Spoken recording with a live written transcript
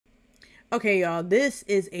Okay, y'all, this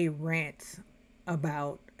is a rant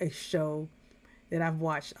about a show that I've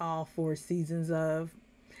watched all 4 seasons of.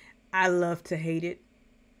 I love to hate it.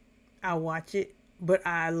 I watch it, but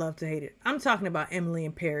I love to hate it. I'm talking about Emily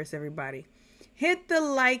in Paris, everybody. Hit the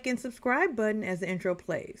like and subscribe button as the intro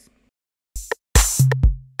plays.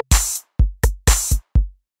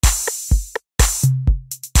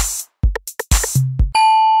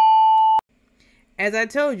 As I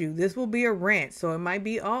told you, this will be a rant, so it might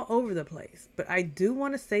be all over the place. But I do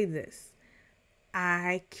want to say this.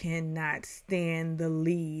 I cannot stand the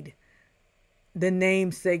lead, the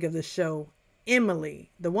namesake of the show,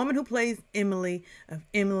 Emily. The woman who plays Emily of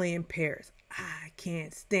Emily in Paris. I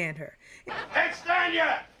can't stand her. Can't stand you!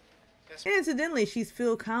 And incidentally, she's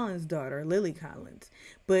Phil Collins' daughter, Lily Collins.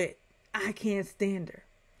 But I can't stand her.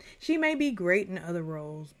 She may be great in other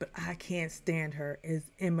roles, but I can't stand her as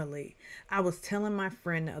Emily. I was telling my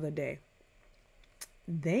friend the other day,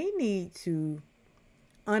 they need to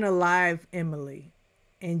unalive Emily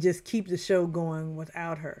and just keep the show going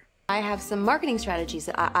without her. I have some marketing strategies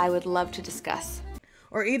that I would love to discuss.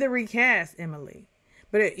 Or either recast Emily.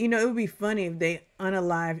 But, it would be funny if they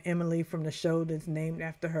unalive Emily from the show that's named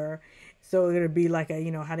after her. So it would be like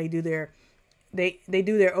how they do their... They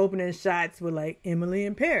do their opening shots with like Emily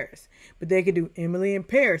in Paris, but they could do Emily in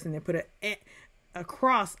Paris and then put a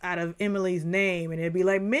cross out of Emily's name and it'd be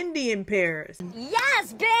like Mindy in Paris.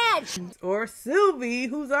 Yes, bitch! Or Sylvie,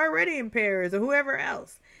 who's already in Paris, or whoever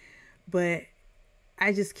else. But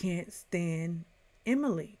I just can't stand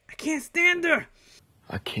Emily. I can't stand her.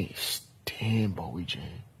 I can't stand Bowie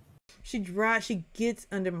Jane. She gets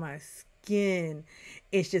under my skin.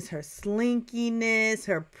 It's just her slinkiness,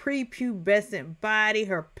 her prepubescent body,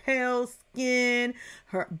 her pale skin,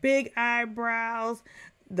 her big eyebrows,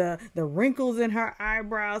 the wrinkles in her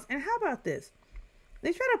eyebrows. And how about this?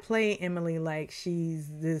 They try to play Emily like she's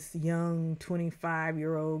this young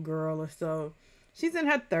 25-year-old girl or so. She's in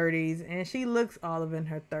her 30s and she looks all of in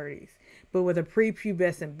her 30s, but with a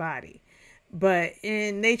prepubescent body.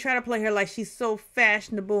 And they try to play her like she's so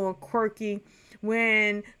fashionable and quirky,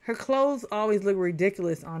 when her clothes always look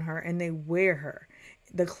ridiculous on her and they wear her.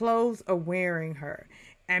 The clothes are wearing her.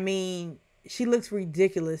 I mean, she looks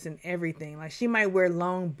ridiculous in everything. Like she might wear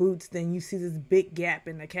long boots, then you see this big gap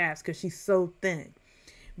in the calves because she's so thin.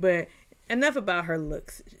 But enough about her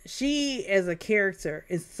looks. She as a character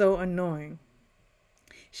is so annoying.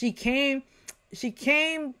 She came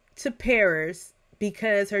to Paris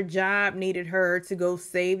because her job needed her to go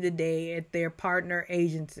save the day at their partner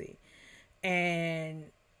agency. And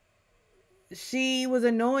she was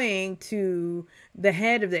annoying to the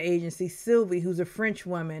head of the agency, Sylvie, who's a French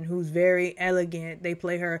woman who's very elegant. They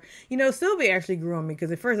play her. Sylvie actually grew on me because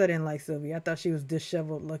at first I didn't like Sylvie. I thought she was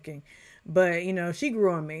disheveled looking. But, she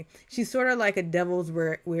grew on me. She's sort of like a Devil's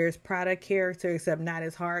Wears Prada character, except not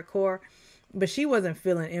as hardcore. But she wasn't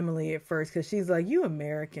feeling Emily at first because she's like, you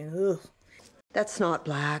American. Ugh. That's not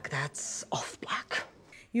black. That's off black.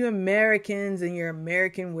 You Americans and your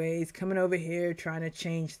American ways coming over here trying to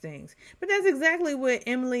change things. But that's exactly what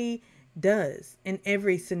Emily does in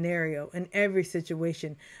every scenario, in every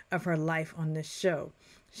situation of her life on this show.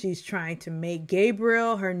 She's trying to make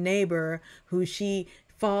Gabriel, her neighbor, who she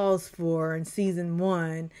falls for in season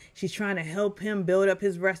 1. She's trying to help him build up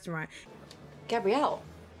his restaurant. Gabrielle.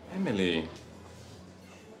 Emily.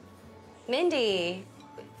 Mindy,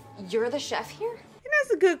 you're the chef here? And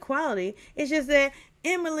that's a good quality. It's just that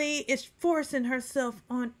Emily is forcing herself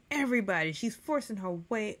on everybody. She's forcing her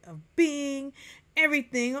way of being,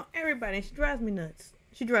 everything on everybody. She drives me nuts.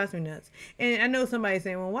 And I know somebody's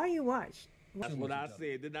saying, well, why you watch? That's what I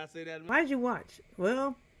said. Did I say that? Why'd you watch?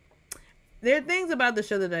 Well, there are things about the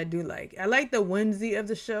show that I do like. I like the whimsy of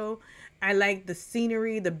the show. I like the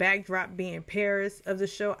scenery, the backdrop being Paris of the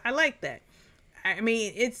show. I like that. I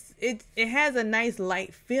mean, it has a nice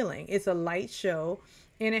light feeling. It's a light show.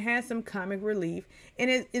 And it has some comic relief.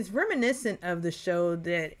 And it's reminiscent of the show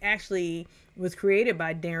that actually was created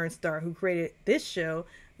by Darren Star, who created this show,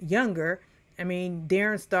 Younger. I mean,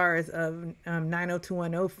 Darren Star is of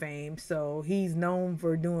 90210 fame. So he's known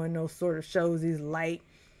for doing those sort of shows, these light,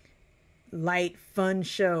 fun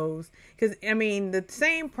shows. Because, I mean, the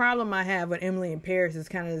same problem I have with Emily in Paris is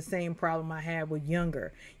kind of the same problem I have with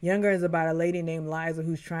Younger. Younger is about a lady named Liza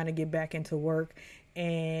who's trying to get back into work.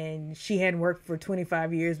 And she hadn't worked for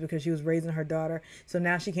 25 years because she was raising her daughter. So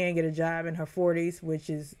now she can't get a job in her 40s, which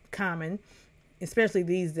is common, especially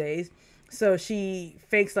these days. So she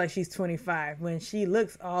fakes like she's 25 when she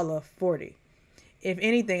looks all of 40. If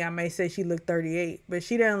anything, I may say she looked 38, but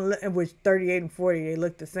she doesn't look, which 38 and 40, they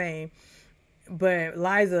look the same. but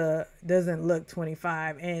Liza doesn't look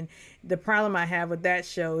 25. And the problem I have with that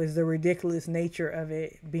show is the ridiculous nature of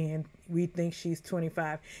it being, we think she's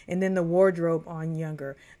 25. And then the wardrobe on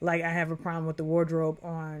younger. Like, I have a problem with the wardrobe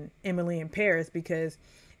on Emily in Paris because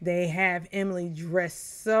they have Emily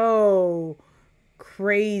dressed so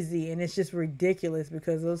crazy. And it's just ridiculous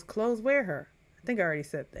because those clothes wear her. I think I already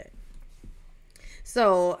said that.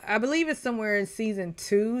 So I believe it's somewhere in season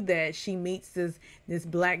 2 that she meets this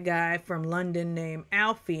black guy from London named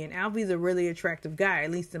Alfie, and Alfie's a really attractive guy,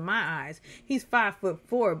 at least in my eyes. He's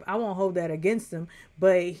 5'4". I won't hold that against him,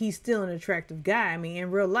 but he's still an attractive guy. I mean,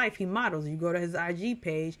 in real life, he models. You go to his IG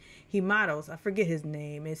page, he models. I forget his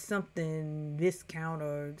name. It's something Viscount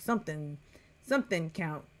or something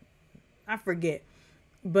Count. I forget,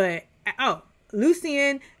 but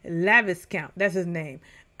Lucien Laviscount. That's his name.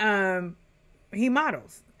 He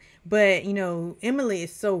models. But, you know, Emily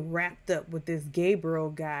is so wrapped up with this Gabriel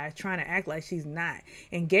guy trying to act like she's not.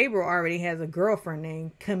 And Gabriel already has a girlfriend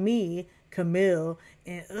named Camille.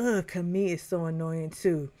 And Camille is so annoying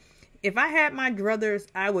too. If I had my druthers,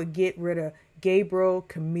 I would get rid of Gabriel,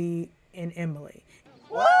 Camille, and Emily.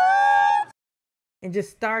 What? And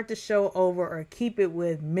just start the show over or keep it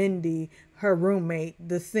with Mindy, her roommate,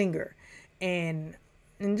 the singer. And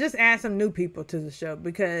just add some new people to the show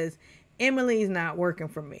because Emily's not working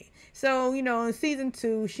for me. So, you know, in season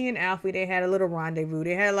 2, she and Alfie, they had a little rendezvous.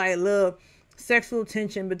 They had like a little sexual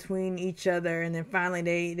tension between each other. And then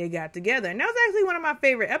finally they got together. And that was actually one of my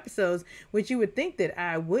favorite episodes, which you would think that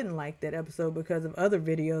I wouldn't like that episode because of other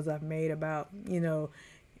videos I've made about, you know,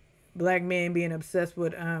 black men being obsessed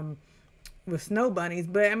with snow bunnies.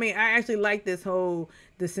 But I mean, I actually like the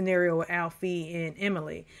scenario with Alfie and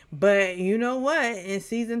Emily. But you know what? In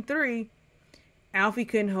season 3, Alfie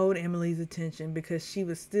couldn't hold Emily's attention because she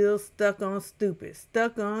was still stuck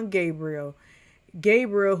on Gabriel.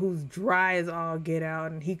 Gabriel, who's dry as all get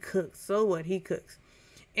out, and he cooks. So what? He cooks.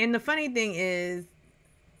 And the funny thing is,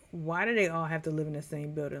 why do they all have to live in the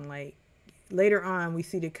same building? Like, later on, we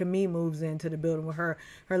see that Camille moves into the building with her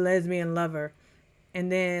lesbian lover.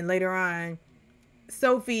 And then later on,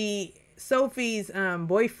 Sophie's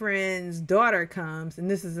boyfriend's daughter comes, and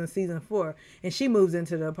this is in season 4, and she moves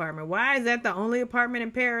into the apartment. Why is that the only apartment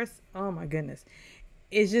in Paris? Oh my goodness.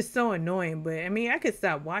 It's just so annoying. But I mean, I could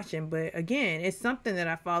stop watching, but again, it's something that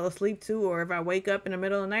I fall asleep to, or if I wake up in the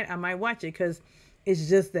middle of the night, I might watch it because it's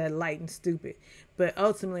just that light and stupid. But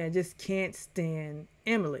ultimately, I just can't stand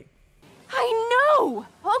Emily. I know!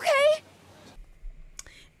 Okay?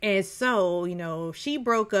 And so, you know, she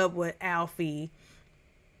broke up with Alfie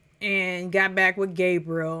and got back with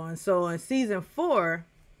Gabriel. And so in season 4,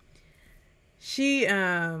 this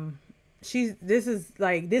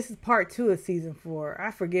is part 2 of season 4. I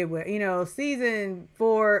forget what, you know, season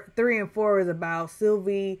 3 and 4 is about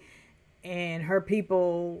Sylvie and her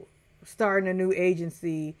people starting a new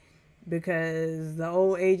agency because the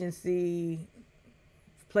old agency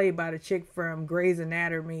played by the chick from Grey's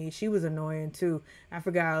Anatomy, she was annoying too. I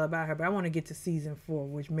forgot all about her, but I want to get to season 4,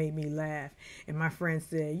 which made me laugh. And my friend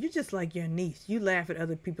said, "You're just like your niece. You laugh at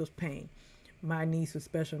other people's pain." My niece with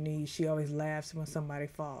special needs, she always laughs when somebody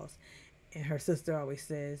falls. And her sister always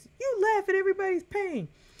says, "You laugh at everybody's pain."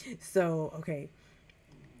 So, okay.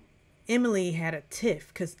 Emily had a tiff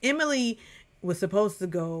because Emily was supposed to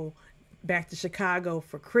go back to Chicago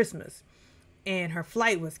for Christmas. And her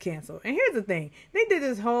flight was canceled. And here's the thing. They did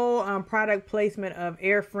this whole product placement of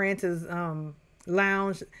Air France's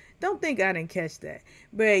lounge. Don't think I didn't catch that.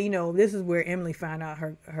 But, you know, this is where Emily found out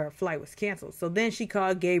her flight was canceled. So then she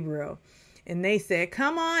called Gabriel. And they said,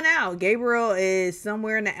 "Come on out." Gabriel is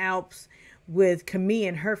somewhere in the Alps with Camille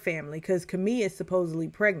and her family. Because Camille is supposedly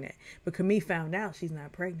pregnant. But Camille found out she's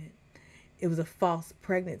not pregnant. It was a false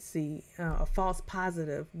pregnancy. A false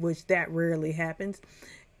positive. Which that rarely happens.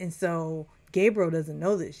 And so Gabriel doesn't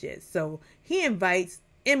know this yet. So he invites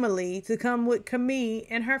Emily to come with Camille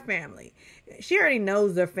and her family. She already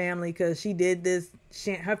knows their family because she did this.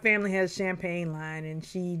 Her family has a champagne line and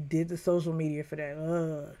she did the social media for that.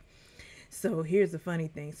 Ugh. So here's the funny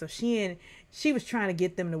thing. So she was trying to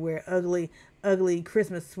get them to wear ugly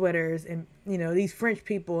Christmas sweaters and, you know, these French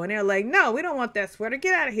people. And they're like, "No, we don't want that sweater.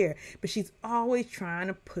 Get out of here." But she's always trying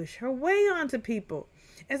to push her way onto people.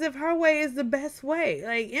 As if her way is the best way.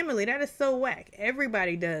 Like, Emily, that is so whack.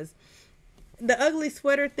 Everybody does. The ugly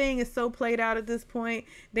sweater thing is so played out at this point.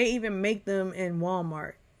 They even make them in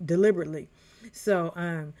Walmart deliberately. So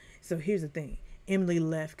here's the thing. Emily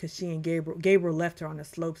left because she and Gabriel left her on the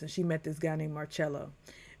slopes and she met this guy named Marcello.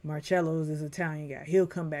 Marcello is this Italian guy. He'll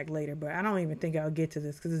come back later, but I don't even think I'll get to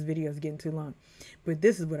this because this video is getting too long. But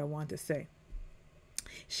this is what I want to say.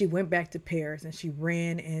 She went back to Paris and she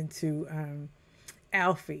ran into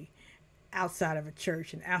Alfie outside of a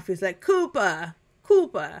church, and Alfie's like, Koopa,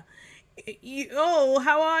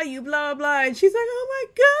 how are you, blah blah, and she's like, oh my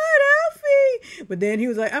god, Alfie. But then he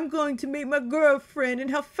was like, I'm going to meet my girlfriend and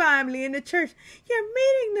her family in the church. You're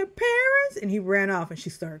meeting the parents? And he ran off, and she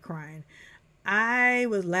started crying. I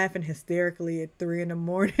was laughing hysterically at 3 a.m.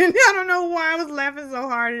 I don't know why I was laughing so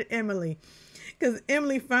hard at Emily, because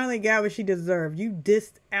Emily finally got what she deserved. You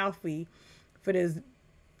dissed Alfie for this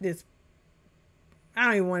I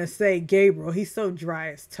don't even want to say Gabriel. He's so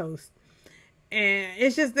dry as toast. And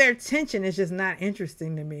it's just their tension is just not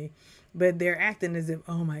interesting to me. But they're acting as if,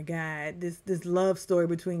 oh my God, this love story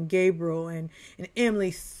between Gabriel and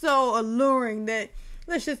Emily so alluring that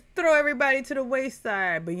let's just throw everybody to the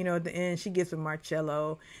wayside. But at the end, she gets with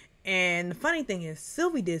Marcello. And the funny thing is,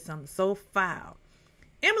 Sylvie did something so foul.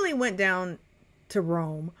 Emily went down to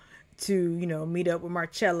Rome to, meet up with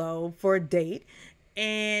Marcello for a date.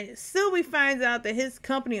 And Sylvie finds out that his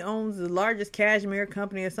company owns the largest cashmere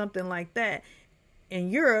company or something like that in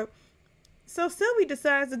Europe. So Sylvie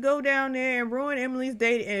decides to go down there and ruin Emily's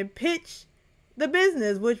date and pitch the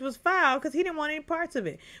business, which was foul because he didn't want any parts of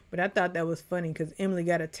it. But I thought that was funny because Emily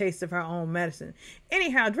got a taste of her own medicine.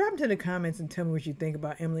 Anyhow, drop into the comments and tell me what you think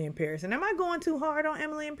about Emily in Paris. And am I going too hard on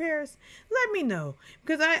Emily in Paris? Let me know,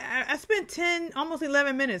 because I spent almost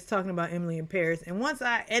 11 minutes talking about Emily in Paris. And once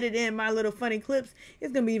I edit in my little funny clips,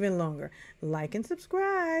 it's going to be even longer. Like and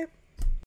subscribe.